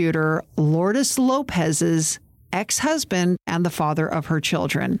prosecutor Lourdes Lopez's ex-husband and the father of her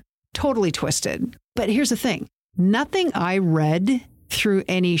children. Totally twisted. But here's the thing. Nothing I read threw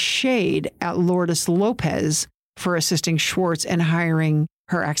any shade at Lourdes Lopez for assisting Schwartz and hiring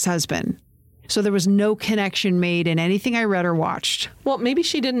her ex-husband. So there was no connection made in anything I read or watched. Well, maybe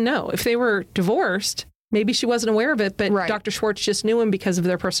she didn't know. If they were divorced, maybe she wasn't aware of it, but right. Dr. Schwartz just knew him because of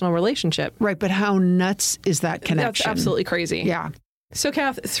their personal relationship. Right, but how nuts is that connection? That's absolutely crazy. Yeah. So,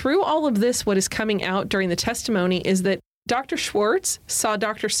 Kath, through all of this, what is coming out during the testimony is that Dr. Schwartz saw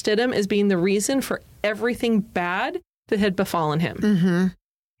Dr. Stidham as being the reason for everything bad that had befallen him. Mm-hmm.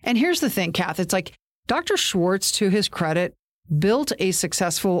 And here's the thing, Kath. It's like Dr. Schwartz, to his credit, built a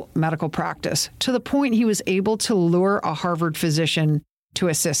successful medical practice to the point he was able to lure a Harvard physician to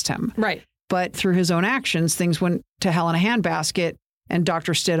assist him. Right. But through his own actions, things went to hell in a handbasket, and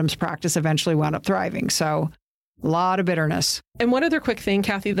Dr. Stidham's practice eventually wound up thriving. So a lot of bitterness. And one other quick thing,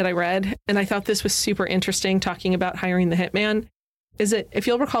 Kathy, that I read, and I thought this was super interesting talking about hiring the hitman, is that if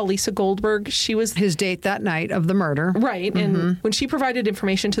you'll recall Lisa Goldberg, she was his date that night of the murder. Right. Mm-hmm. And when she provided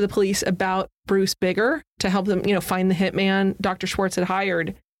information to the police about Bruce Bigger to help them, find the hitman Dr. Schwartz had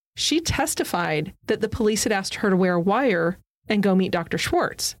hired, she testified that the police had asked her to wear a wire and go meet Dr.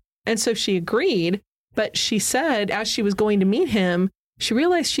 Schwartz. And so she agreed, but she said as she was going to meet him, she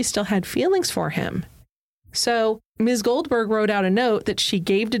realized she still had feelings for him. So Ms. Goldberg wrote out a note that she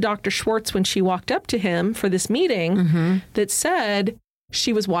gave to Dr. Schwartz when she walked up to him for this meeting that said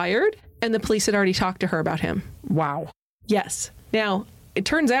she was wired and the police had already talked to her about him. Wow. Yes. Now, it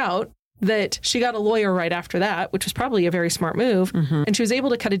turns out that she got a lawyer right after that, which was probably a very smart move. And she was able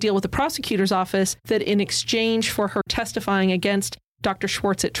to cut a deal with the prosecutor's office that in exchange for her testifying against Dr.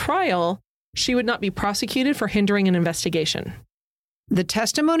 Schwartz at trial, she would not be prosecuted for hindering an investigation. The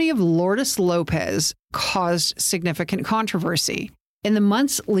testimony of Lourdes Lopez caused significant controversy. In the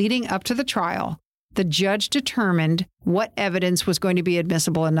months leading up to the trial, the judge determined what evidence was going to be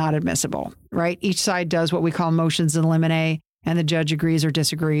admissible and not admissible, right? Each side does what we call motions in limine, and the judge agrees or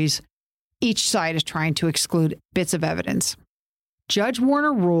disagrees. Each side is trying to exclude bits of evidence. Judge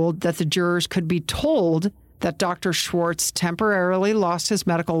Warner ruled that the jurors could be told that Dr. Schwartz temporarily lost his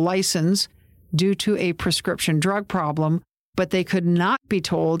medical license due to a prescription drug problem, but they could not be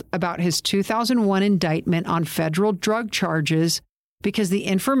told about his 2001 indictment on federal drug charges because the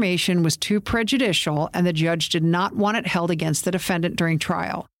information was too prejudicial and the judge did not want it held against the defendant during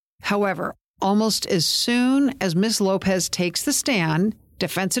trial. However, almost as soon as Ms. Lopez takes the stand,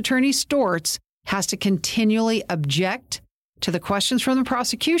 defense attorney Stortz has to continually object to the questions from the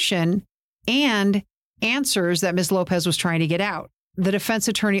prosecution and answers that Ms. Lopez was trying to get out. The defense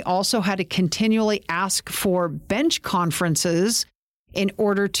attorney also had to continually ask for bench conferences in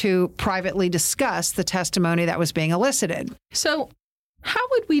order to privately discuss the testimony that was being elicited. So how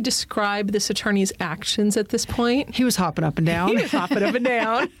would we describe this attorney's actions at this point? He was hopping up and down. He was hopping up and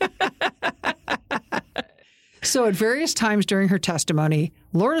down. So at various times during her testimony,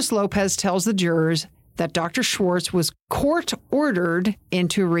 Lourdes Lopez tells the jurors that Dr. Schwartz was court-ordered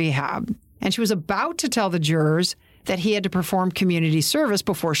into rehab. And she was about to tell the jurors that he had to perform community service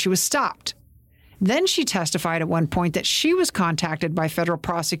before she was stopped. Then she testified at one point that she was contacted by federal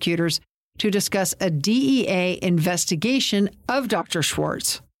prosecutors to discuss a DEA investigation of Dr.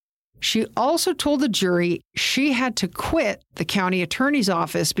 Schwartz. She also told the jury she had to quit the county attorney's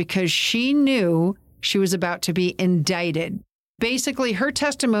office because she knew she was about to be indicted. Basically, her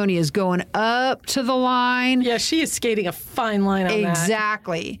testimony is going up to the line. Yeah, she is skating a fine line on that.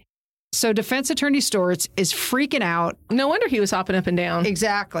 Exactly. So defense attorney Stortz is freaking out. No wonder he was hopping up and down.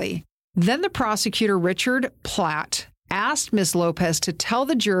 Exactly. Then the prosecutor, Richard Platt, asked Ms. Lopez to tell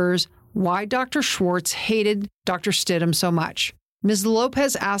the jurors why Dr. Schwartz hated Dr. Stidham so much. Ms.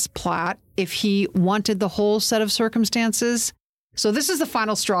 Lopez asked Platt if he wanted the whole set of circumstances. So this is the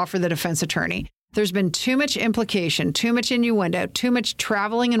final straw for the defense attorney. There's been too much implication, too much innuendo, too much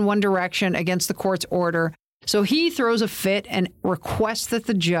traveling in one direction against the court's order. So he throws a fit and requests that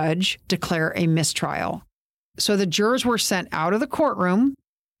the judge declare a mistrial. So the jurors were sent out of the courtroom,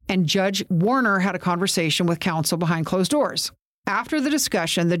 and Judge Warner had a conversation with counsel behind closed doors. After the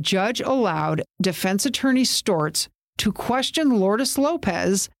discussion, the judge allowed defense attorney Stortz to question Lourdes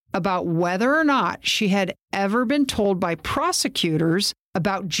Lopez about whether or not she had ever been told by prosecutors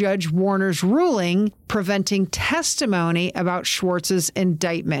about Judge Warner's ruling preventing testimony about Schwartz's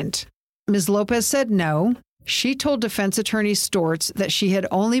indictment. Ms. Lopez said no. She told defense attorney Stortz that she had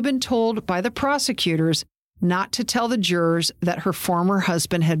only been told by the prosecutors not to tell the jurors that her former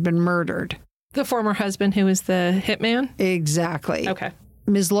husband had been murdered. The former husband who was the hitman? Exactly. Okay.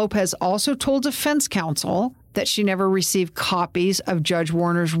 Ms. Lopez also told defense counsel that she never received copies of Judge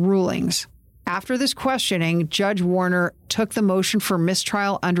Warner's rulings. After this questioning, Judge Warner took the motion for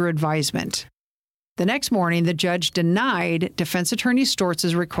mistrial under advisement. The next morning, the judge denied defense attorney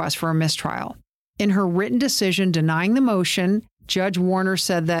Stortz's request for a mistrial. In her written decision denying the motion, Judge Warner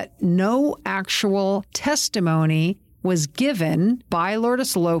said that no actual testimony was given by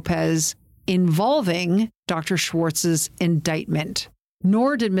Lourdes Lopez involving Dr. Schwartz's indictment,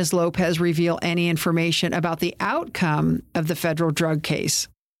 nor did Ms. Lopez reveal any information about the outcome of the federal drug case.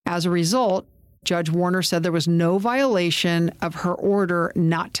 As a result, Judge Warner said there was no violation of her order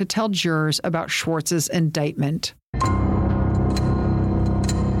not to tell jurors about Schwartz's indictment.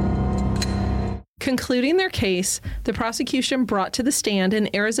 Concluding their case, the prosecution brought to the stand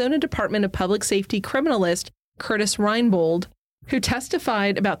an Arizona Department of Public Safety criminalist, Curtis Reinbold, who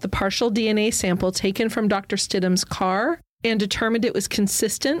testified about the partial DNA sample taken from Dr. Stidham's car and determined it was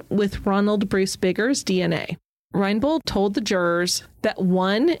consistent with Ronald Bruce Bigger's DNA. Reinbold told the jurors that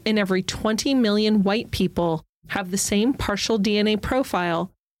 1 in every 20 million white people have the same partial DNA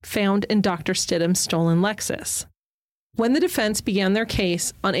profile found in Dr. Stidham's stolen Lexus. When the defense began their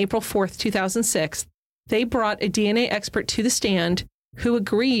case on April 4, 2006, they brought a DNA expert to the stand who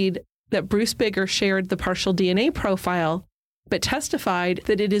agreed that Bruce Bigger shared the partial DNA profile, but testified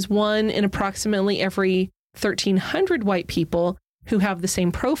that it is 1 in approximately every 1,300 white people who have the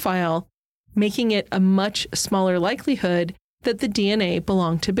same profile, making it a much smaller likelihood that the DNA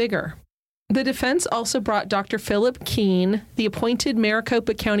belonged to Bigger. The defense also brought Dr. Philip Keene, the appointed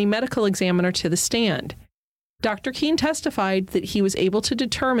Maricopa County medical examiner, to the stand. Dr. Keene testified that he was able to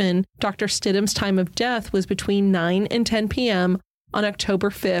determine Dr. Stidham's time of death was between 9 and 10 p.m. on October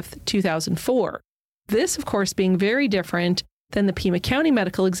 5, 2004. This, of course, being very different than the Pima County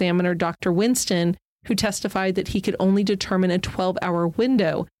medical examiner, Dr. Winston, who testified that he could only determine a 12-hour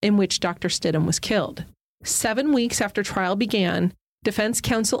window in which Dr. Stidham was killed. 7 weeks after trial began, defense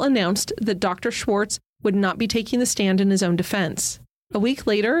counsel announced that Dr. Schwartz would not be taking the stand in his own defense. A week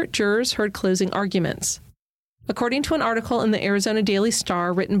later, jurors heard closing arguments. According to an article in the Arizona Daily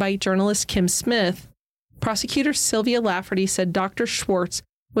Star written by journalist Kim Smith, prosecutor Sylvia Lafferty said Dr. Schwartz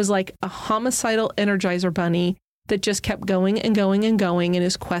was like a homicidal Energizer bunny that just kept going and going and going in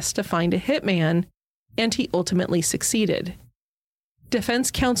his quest to find a hitman, and he ultimately succeeded.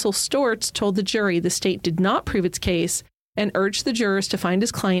 Defense counsel Stortz told the jury the state did not prove its case and urged the jurors to find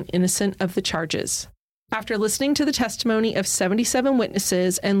his client innocent of the charges. After listening to the testimony of 77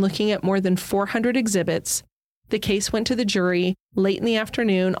 witnesses and looking at more than 400 exhibits, the case went to the jury late in the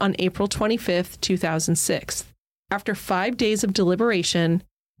afternoon on April 25, 2006. After 5 days of deliberation,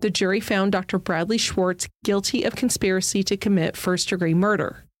 the jury found Dr. Bradley Schwartz guilty of conspiracy to commit first-degree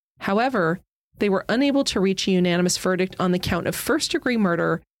murder. However, they were unable to reach a unanimous verdict on the count of first-degree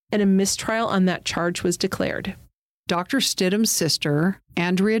murder, and a mistrial on that charge was declared. Dr. Stidham's sister,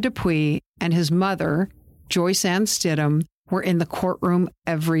 Andrea Dupuy, and his mother, Joyce Ann Stidham, were in the courtroom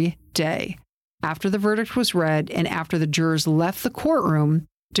every day. After the verdict was read and after the jurors left the courtroom,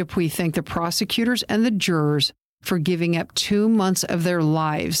 Dupuy thanked the prosecutors and the jurors for giving up 2 months of their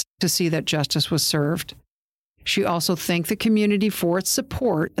lives to see that justice was served. She also thanked the community for its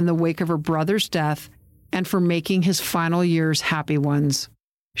support in the wake of her brother's death and for making his final years happy ones.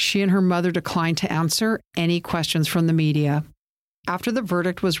 She and her mother declined to answer any questions from the media. After the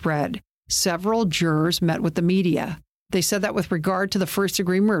verdict was read, several jurors met with the media. They said that with regard to the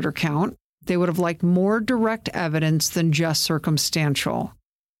first-degree murder count, they would have liked more direct evidence than just circumstantial.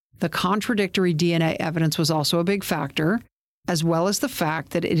 The contradictory DNA evidence was also a big factor, as well as the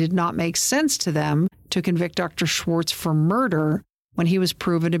fact that it did not make sense to them to convict Dr. Schwartz for murder when he was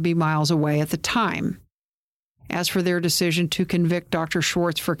proven to be miles away at the time. As for their decision to convict Dr.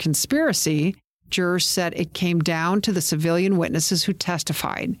 Schwartz for conspiracy, jurors said it came down to the civilian witnesses who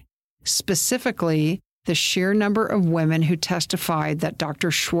testified, specifically the sheer number of women who testified that Dr.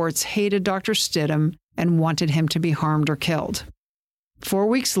 Schwartz hated Dr. Stidham and wanted him to be harmed or killed. 4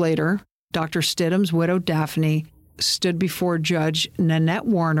 weeks later, Dr. Stidham's widow, Daphne, stood before Judge Nanette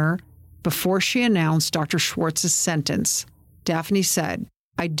Warner before she announced Dr. Schwartz's sentence. Daphne said,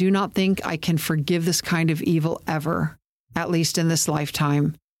 "I do not think I can forgive this kind of evil ever, at least in this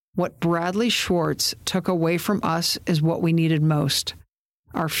lifetime. What Bradley Schwartz took away from us is what we needed most,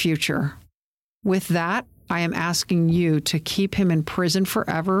 our future. With that, I am asking you to keep him in prison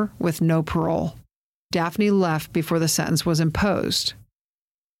forever with no parole." Daphne left before the sentence was imposed.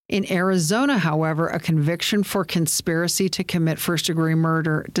 In Arizona, however, a conviction for conspiracy to commit first-degree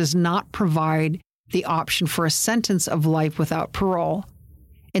murder does not provide the option for a sentence of life without parole.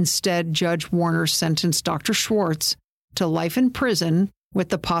 Instead, Judge Warner sentenced Dr. Schwartz to life in prison with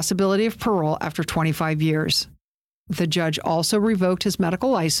the possibility of parole after 25 years. The judge also revoked his medical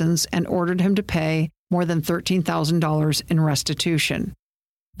license and ordered him to pay more than $13,000 in restitution.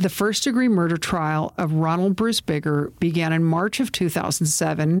 The first-degree murder trial of Ronald Bruce Bigger began in March of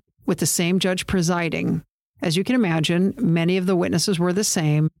 2007 with the same judge presiding. As you can imagine, many of the witnesses were the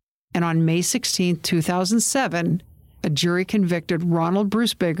same, and on May 16, 2007, a jury convicted Ronald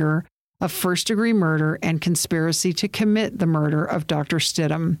Bruce Bigger of first-degree murder and conspiracy to commit the murder of Dr.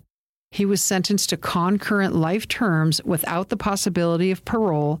 Stidham. He was sentenced to concurrent life terms without the possibility of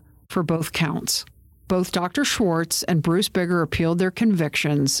parole for both counts. Both Dr. Schwartz and Bruce Bigger appealed their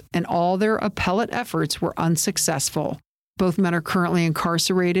convictions, and all their appellate efforts were unsuccessful. Both men are currently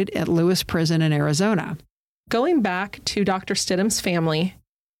incarcerated at Lewis Prison in Arizona. Going back to Dr. Stidham's family,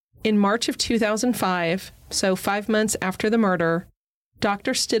 in March of 2005, so 5 months after the murder,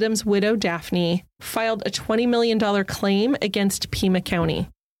 Dr. Stidham's widow, Daphne, filed a $20 million claim against Pima County.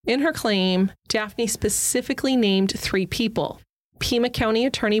 In her claim, Daphne specifically named 3 people: Pima County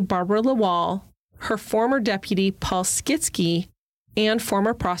Attorney Barbara Lawal, her former deputy Paul Skitsky, and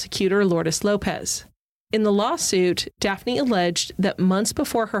former prosecutor Lourdes Lopez. In the lawsuit, Daphne alleged that months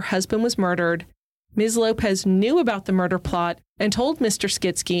before her husband was murdered, Ms. Lopez knew about the murder plot and told Mr.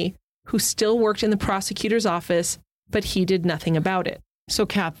 Skitsky, who still worked in the prosecutor's office, but he did nothing about it. So,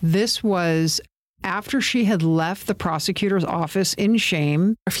 Kath, this was after she had left the prosecutor's office in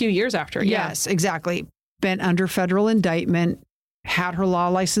shame. A few years after, yeah. Yes, exactly. Been under federal indictment, had her law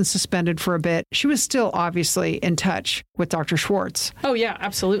license suspended for a bit. She was still obviously in touch with Dr. Schwartz. Oh, yeah,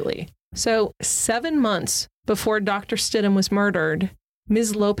 absolutely. So 7 months before Dr. Stidham was murdered,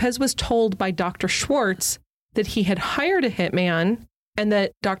 Ms. Lopez was told by Dr. Schwartz that he had hired a hitman and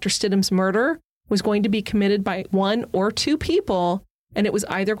that Dr. Stidham's murder was going to be committed by 1 or 2 people, and it was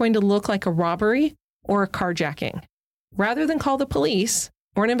either going to look like a robbery or a carjacking. Rather than call the police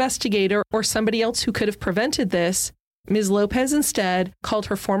or an investigator or somebody else who could have prevented this, Ms. Lopez instead called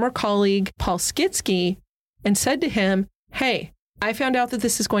her former colleague, Paul Skitsky, and said to him, "Hey, I found out that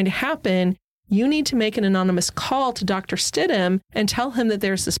this is going to happen. You need to make an anonymous call to Dr. Stidham and tell him that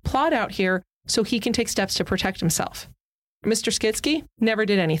there's this plot out here so he can take steps to protect himself." Mr. Skitsky never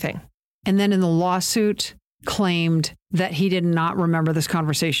did anything. And then in the lawsuit, claimed that he did not remember this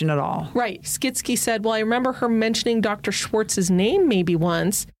conversation at all. Right. Skitsky said, "Well, I remember her mentioning Dr. Schwartz's name maybe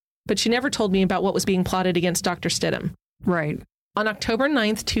once, but she never told me about what was being plotted against Dr. Stidham." Right. On October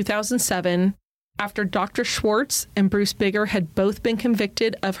 9th, 2007, after Dr. Schwartz and Bruce Bigger had both been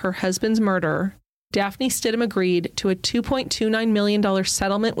convicted of her husband's murder, Daphne Stidham agreed to a $2.29 million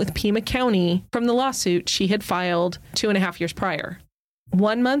settlement with Pima County from the lawsuit she had filed 2.5 years prior.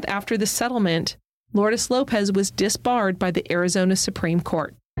 1 month after the settlement, Lourdes Lopez was disbarred by the Arizona Supreme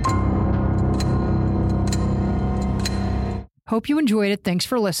Court. Hope you enjoyed it. Thanks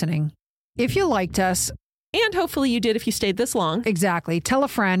for listening. If you liked us, And hopefully you did if you stayed this long. exactly, tell a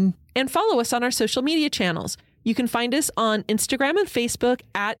friend. And follow us on our social media channels. You can find us on Instagram and Facebook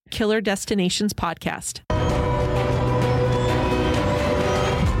at Killer Destinations Podcast.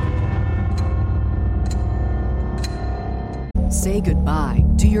 Say goodbye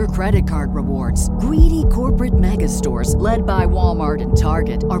to your credit card rewards. Greedy corporate mega stores, led by Walmart and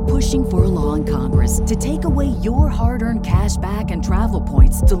Target, are pushing for a law in Congress to take away your hard-earned cash back and travel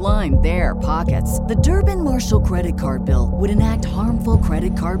points to line their pockets. The Durbin-Marshall credit card bill would enact harmful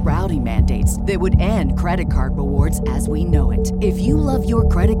credit card routing mandates that would end credit card rewards as we know it. If you love your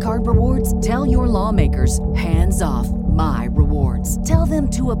credit card rewards, tell your lawmakers, hands off my rewards. Tell them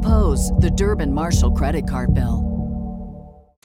to oppose the Durbin-Marshall credit card bill.